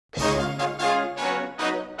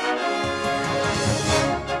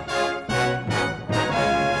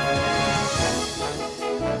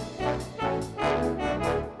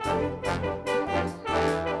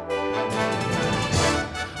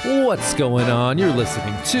What's going on? You're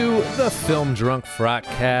listening to the Film Drunk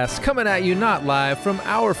Frotcast, coming at you not live from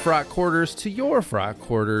our frot quarters to your frot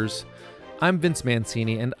quarters. I'm Vince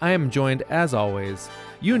Mancini, and I am joined, as always,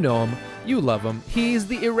 you know him, you love him, he's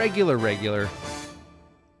the irregular regular,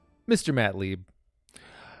 Mr. Matt Lieb.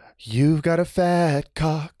 You've got a fat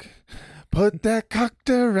cock. Put that cock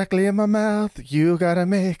directly in my mouth. You gotta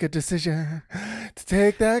make a decision to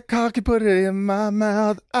take that cock and put it in my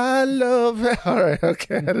mouth. I love it. All right,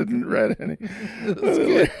 okay. I didn't read any. That's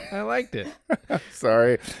good. I liked it.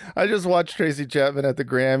 Sorry. I just watched Tracy Chapman at the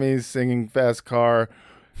Grammys singing Fast Car.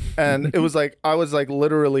 And it was like, I was like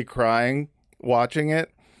literally crying watching it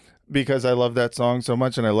because I love that song so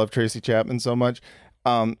much and I love Tracy Chapman so much.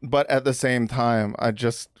 But at the same time, I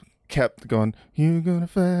just kept going, you got a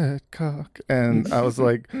fat cock. And I was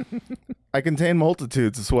like, I contain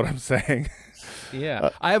multitudes is what I'm saying.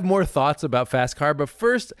 Yeah. I have more thoughts about Fast Car, but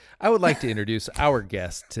first I would like to introduce our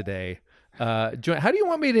guest today. How do you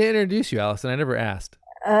want me to introduce you, Alison? I never asked.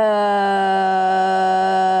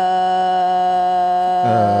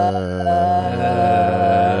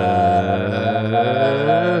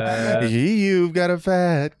 You've got a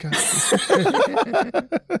fat cock.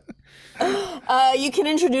 You can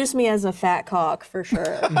introduce me as a fat cock for sure.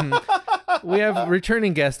 Mm-hmm. We have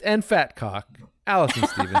returning guest and fat cock, Alison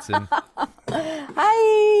Stevenson.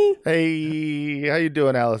 Hi. Hey, how you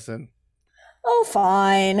doing, Alison? Oh,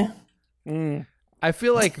 fine. I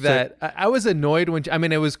feel like that I was annoyed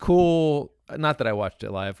when, it was cool. Not that I watched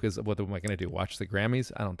it live, because what am I going to do? Watch the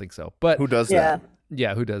Grammys? I don't think so. But who does that?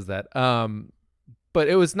 Yeah, who does that? But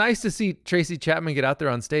it was nice to see Tracy Chapman get out there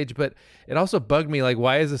on stage, but it also bugged me, like,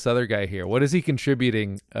 why is this other guy here? What is he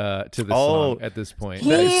contributing to the song at this point?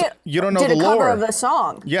 You don't know did the a cover lore of the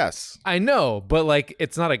song. Yes. I know, but, like,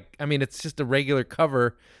 it's not it's just a regular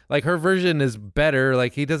cover. Like, her version is better.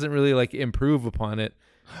 Like, he doesn't really, like, improve upon it.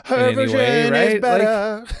 Her version is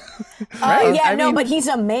better. Right? But he's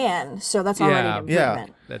a man, so that's already an improvement.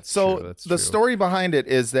 Yeah. That's true. The story behind it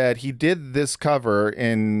is that he did this cover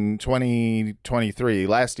in 2023,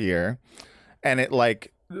 last year, and it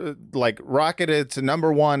like rocketed to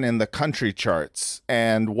 #1 in the country charts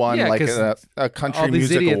and won a country all these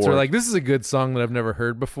music idiots award. were like, this is a good song that I've never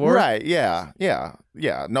heard before. Right? Yeah.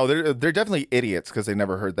 No, they're definitely idiots because they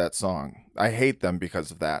never heard that song. I hate them because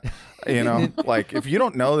of that. You know, like, if you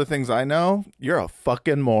don't know the things I know, you're a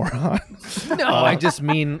fucking moron. No, I just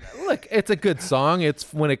mean, look, it's a good song.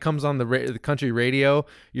 It's when it comes on the country radio,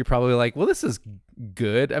 you're probably like, well, this is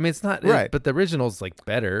good. I mean, it's not right, but the original's like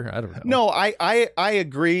better. I don't know. No, I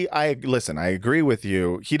agree. I agree with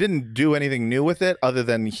you. He didn't do anything new with it other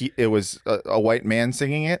than it was a white man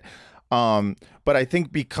singing it. But I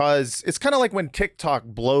think because it's kind of like when TikTok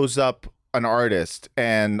blows up an artist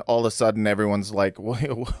and all of a sudden everyone's like,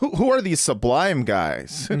 well, who are these Sublime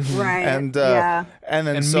guys? Right. And then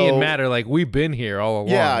me and Matt are like, we've been here all along.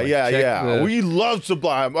 Yeah. We love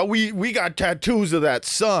Sublime. We got tattoos of that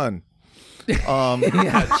sun. Check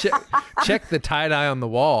the tie-dye on the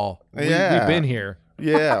wall. We've been here.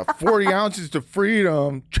 Yeah. 40 ounces to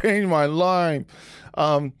freedom. Change my life.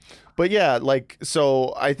 But yeah, like,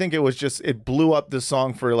 so I think it blew up the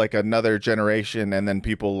song for like another generation, and then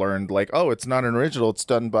people learned like, oh, it's not an original, it's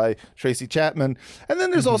done by Tracy Chapman. And then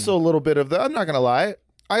there's also a little bit of I'm not gonna lie,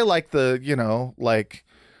 I like the, like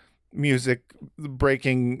music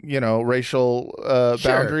breaking, racial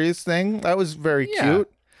boundaries thing. That was very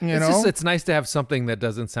cute. It's nice to have something that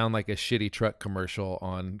doesn't sound like a shitty truck commercial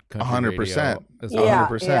on country 100%. radio.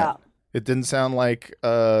 100%. Yeah. It didn't sound like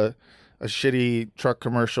a shitty truck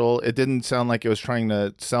commercial. It didn't sound like it was trying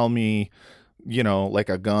to sell me, like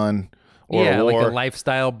a gun or a war. Like a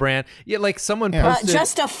lifestyle brand. Yeah, like someone posted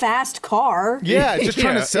just a fast car. Yeah, just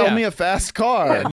trying to sell me a fast car.